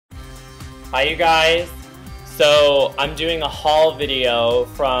Hi you guys! So I'm doing a haul video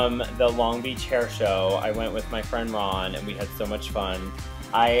from the Long Beach hair show. I went with my friend Ron and we had so much fun.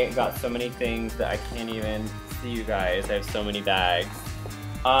 I got so many things that I can't even see you guys. I have so many bags.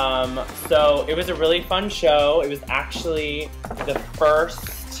 So it was a really fun show. It was actually the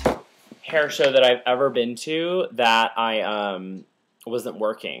first hair show that I've ever been to that I wasn't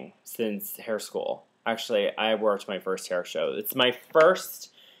working since hair school. Actually, I worked my first hair show. It's my first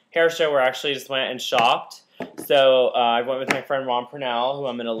hair show where I actually just went and shopped. So I went with my friend Ron Purnell, who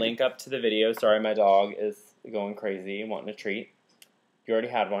I'm going to link up to the video. Sorry, my dog is going crazy, wanting a treat. You already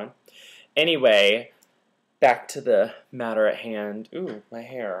had one. Anyway, back to the matter at hand. Ooh, my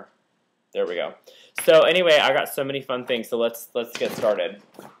hair. There we go. So anyway, I got so many fun things, so let's get started.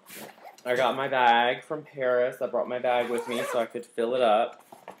 I got my bag from Paris. I brought my bag with me so I could fill it up.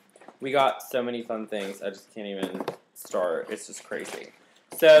 We got so many fun things. I just can't even start. It's just crazy.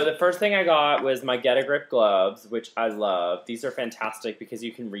 So the first thing I got was my Get a Grip gloves, which I love. These are fantastic because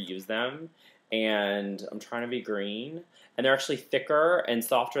you can reuse them. And I'm trying to be green. And they're actually thicker and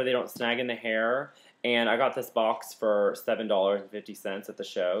softer. They don't snag in the hair. And I got this box for $7.50 at the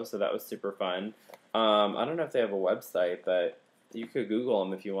show, so that was super fun. I don't know if they have a website, but you could Google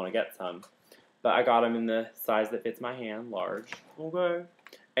them if you want to get some. But I got them in the size that fits my hand, large. Okay.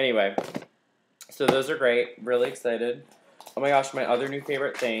 Anyway, so those are great. Really excited. Oh my gosh, my other new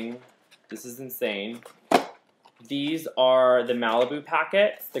favorite thing. This is insane. These are the Malibu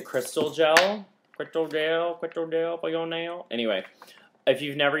packets, the crystal gel. Crystal gel for your nail. Anyway, if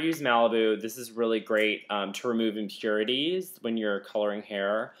you've never used Malibu, this is really great to remove impurities when you're coloring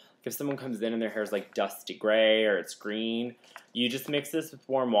hair. If someone comes in and their hair is like dusty gray or it's green, you just mix this with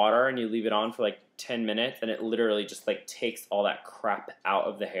warm water and you leave it on for like 10 minutes and it literally just like takes all that crap out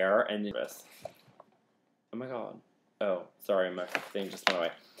of the hair and then oh my god. Oh, sorry, my thing just went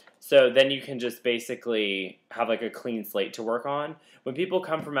away. So then you can just basically have like a clean slate to work on. When people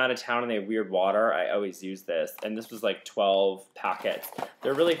come from out of town and they have weird water, I always use this. And this was like 12 packets.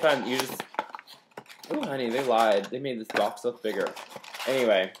 They're really fun. You just... Oh, honey, they lied. They made this box look bigger.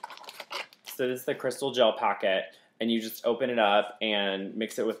 Anyway, so this is the crystal gel packet. And you just open it up and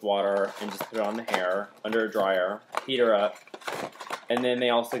mix it with water and just put it on the hair under a dryer. Heat her up. And then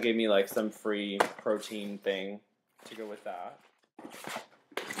they also gave me like some free protein thing to go with that.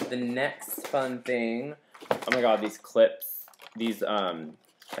 The next fun thing, oh my god, these clips, these, I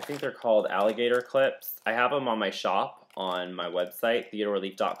think they're called alligator clips. I have them on my shop on my website,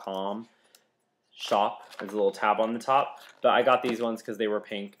 theodoreleaf.com. Shop, there's a little tab on the top. But I got these ones because they were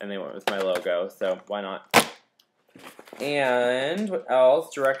pink and they went with my logo, so why not? And what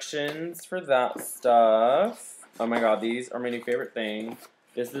else? Directions for that stuff. Oh my god, these are my new favorite thing.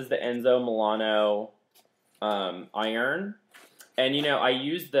 This is the Enzo Milano iron. And you know, I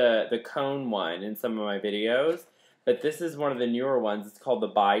use the cone one in some of my videos, but this is one of the newer ones. It's called the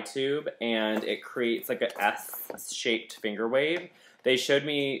Bi-Tube, and it creates like a S-shaped finger wave. They showed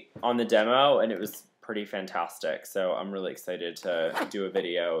me on the demo, and it was pretty fantastic. So I'm really excited to do a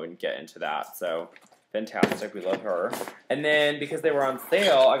video and get into that. So fantastic, we love her. And then because they were on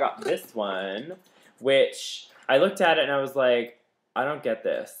sale, I got this one, which I looked at it and I was like, I don't get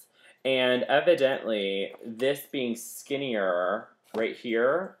this. And evidently, this being skinnier right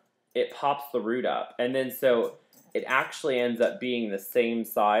here, it pops the root up. And then so it actually ends up being the same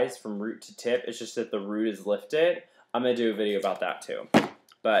size from root to tip. It's just that the root is lifted. I'm going to do a video about that too.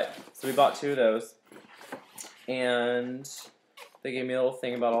 But, so we bought 2 of those. And they gave me a little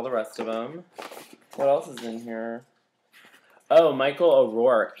thing about all the rest of them. What else is in here? Oh, Michael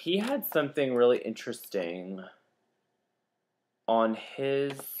O'Rourke. He had something really interesting on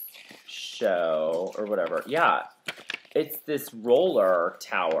his show or whatever. Yeah, it's this roller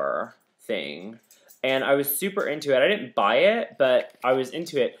tower thing, and I was super into it. I didn't buy it, but I was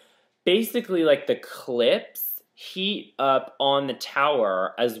into it. Basically, like the clips heat up on the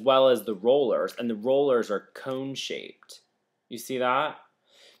tower as well as the rollers, and the rollers are cone shaped. You see that?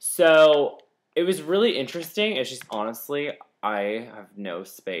 So it was really interesting. It's just honestly, I have no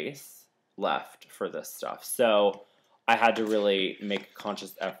space left for this stuff. So I had to really make a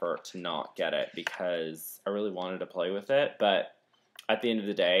conscious effort to not get it because I really wanted to play with it, but at the end of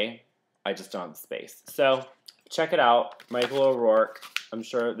the day, I just don't have the space. So check it out, Michael O'Rourke. I'm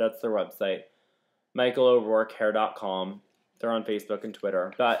sure that's their website, michaelo'rourkehair.com. They're on Facebook and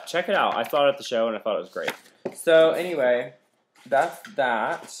Twitter, but check it out. I saw it at the show and I thought it was great. So anyway, that's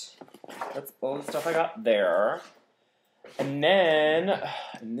that. That's all the stuff I got there. And then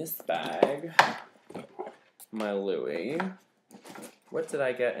in this bag, my Louis. What did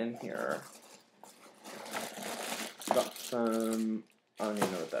I get in here? Got some, I don't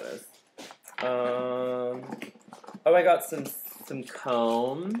even know what that is. Oh, I got some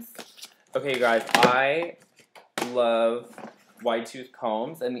combs. Okay, you guys, I love wide tooth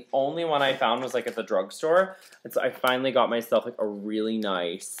combs, and the only one I found was like at the drugstore. And so I finally got myself like a really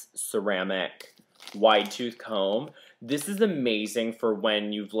nice ceramic wide tooth comb. This is amazing for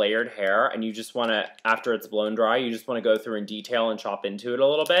when you've layered hair and you just want to, after it's blown dry, you just want to go through in detail and chop into it a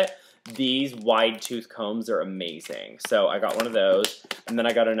little bit. These wide tooth combs are amazing. So I got one of those, and then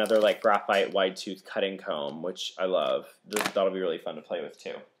I got another like graphite wide tooth cutting comb, which I love. That'll be really fun to play with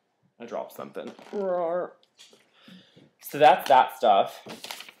too. I dropped something. So that's that stuff.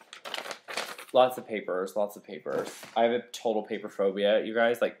 Lots of papers, lots of papers. I have a total paper phobia, you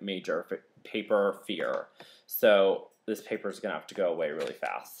guys, like major paper fear. So this paper is gonna have to go away really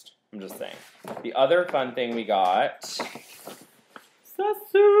fast. I'm just saying. The other fun thing we got,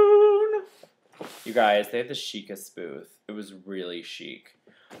 Sassoon. You guys, they have the chicest booth. It was really chic.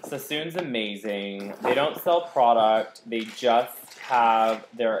 Sassoon's amazing. They don't sell product. They just have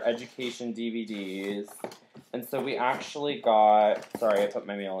their education DVDs. And so we actually got, sorry, I put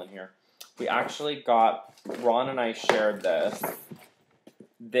my mail in here. We actually got, Ron and I shared this.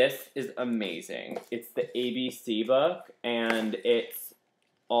 This is amazing. It's the ABC book, and it's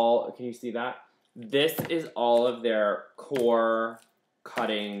all, can you see that? This is all of their core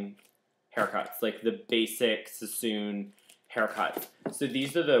cutting haircuts, like the basic Sassoon haircuts. So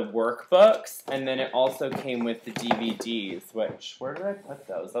these are the workbooks, and then it also came with the DVDs, which, where did I put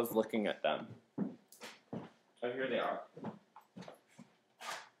those? I was looking at them. Oh, here they are.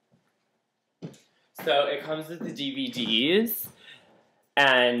 So it comes with the DVDs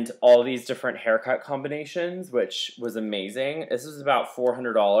and all these different haircut combinations, which was amazing. This was about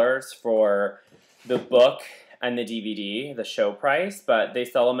 $400 for the book and the DVD, the show price, but they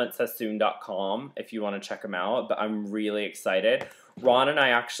sell them at Sassoon.com if you want to check them out, but I'm really excited. Ron and I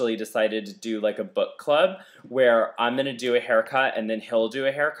actually decided to do like a book club where I'm going to do a haircut and then he'll do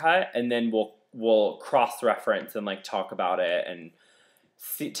a haircut, and then we'll cross-reference and like talk about it and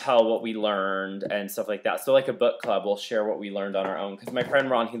tell what we learned and stuff like that. So like a book club, we'll share what we learned on our own, because my friend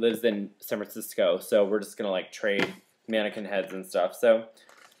Ron, he lives in San Francisco, so we're just going to like trade mannequin heads and stuff. So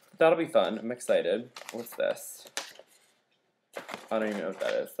that'll be fun. I'm excited. What's this? I don't even know what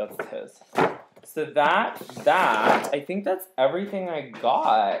that is. That's his. So that, I think that's everything I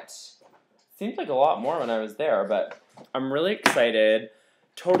got. Seems like a lot more when I was there, but I'm really excited.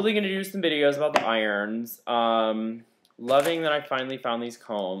 Totally going to do some videos about the irons. Loving that I finally found these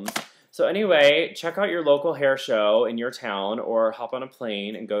combs. So anyway, check out your local hair show in your town, or hop on a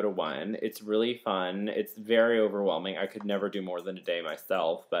plane and go to one. It's really fun. It's very overwhelming. I could never do more than a day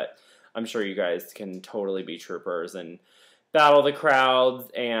myself, but I'm sure you guys can totally be troopers and battle the crowds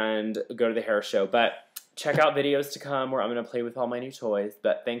and go to the hair show. But check out videos to come where I'm going to play with all my new toys.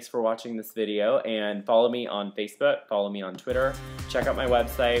 But thanks for watching this video, and follow me on Facebook, follow me on Twitter, check out my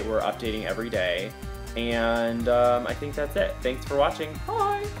website. We're updating every day. And I think that's it. Thanks for watching.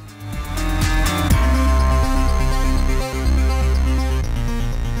 Bye!